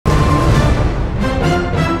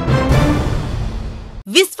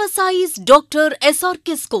Visvasai's Dr.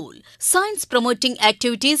 SRK School. Science promoting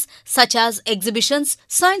activities such as exhibitions,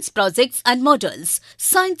 science projects and models,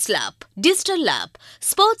 science lab, digital lab,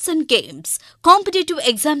 sports and games, competitive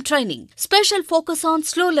exam training, special focus on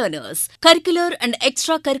slow learners, curricular and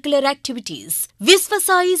extracurricular activities.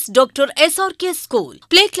 Visvasai's Dr. SRK School.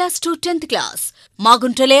 Play class to 10th class.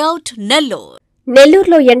 Magunta Layout, Nellore.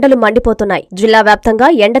 నెల్లూరులో ఎండలు మండిపోతున్నాయి. జిల్లా వ్యాప్తంగా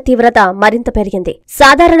ఎండ తీవ్రత మరింత పెరిగింది.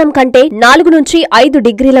 సాధారణం కంటే 4 నుంచి 5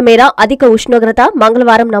 డిగ్రీల మేర అధిక ఉష్ణోగ్రత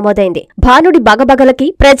మంగళవారం నమోదైంది. భానుడి బగబగలకి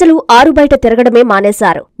ప్రజలు ఆరుబయట తిరగడమే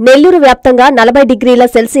మానేశారు. నెల్లూరు వ్యాప్తంగా 40 డిగ్రీల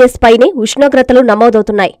సెల్సియస్ పైనే ఉష్ణోగ్రతలు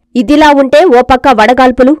నమోదవుతున్నాయి. ఇదిలా ఉంటే ఓ పక్క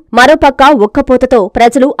వడగాల్పులు, మరోపక్క ఉక్కపోతతో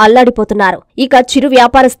ప్రజలు అల్లాడిపోతున్నారు. ఇక చిరు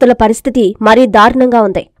వ్యాపారస్తుల పరిస్థితి మరీ దారుణంగా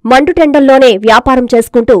ఉంది. మండుటెండల్లోనే వ్యాపారం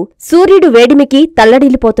చేసుకుంటూ సూర్యుడు వేడిమికి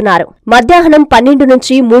తల్లడిల్లిపోతున్నారు. మధ్యాహ్నం 12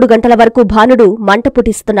 నుంచి 3 గంటల వరకు భానుడు మంట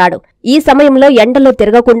పుట్టిస్తున్నాడు. ఈ సమయంలో ఎండల్లో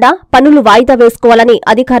తిరగకుండా పనులు వాయిదా వేసుకోవాలని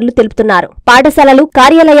అధికారులు తెలుపుతున్నారు. పాఠశాలలు,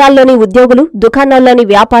 కార్యాలయాల్లోని ఉద్యోగులు, దుకాణాల్లోని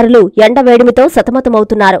వ్యాపారులు ఎండ వేడిమితో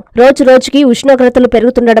సతమతమవుతున్నారు. రోజురోజుకి ఉష్ణోగ్రతలు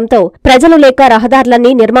పెరుగుతుండటంతో ప్రజలు లేక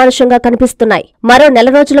రహదారులన్నీ నిర్మానుష్యంగా కనిపిస్తున్నాయి. మరో నెల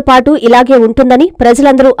రోజుల పాటు ఇలాగే ఉంటుందని,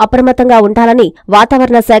 ప్రజలందరూ అప్రమత్తంగా ఉండాలని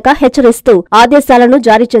వాతావరణ శాఖ హెచ్చరిస్తూ ఆదేశాలను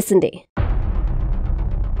జారీ చేసింది.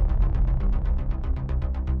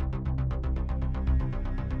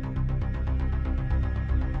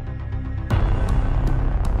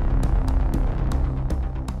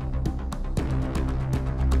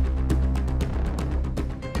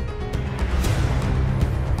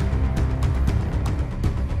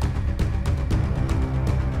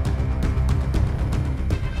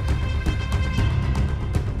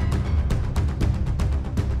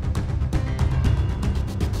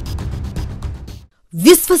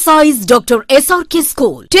 Visvasai's Dr. SRK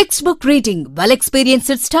School. Textbook reading,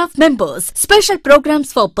 well-experienced staff members, special programs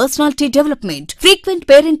for personality development, frequent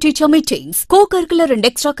parent-teacher meetings, co-curricular and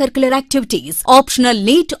extracurricular activities, optional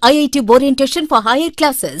NEET IIT orientation for higher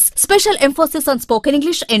classes, special emphasis on spoken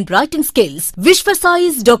English and writing skills.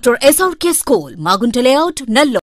 Visvasai's Dr. SRK School, Magunta Layout, Nellore.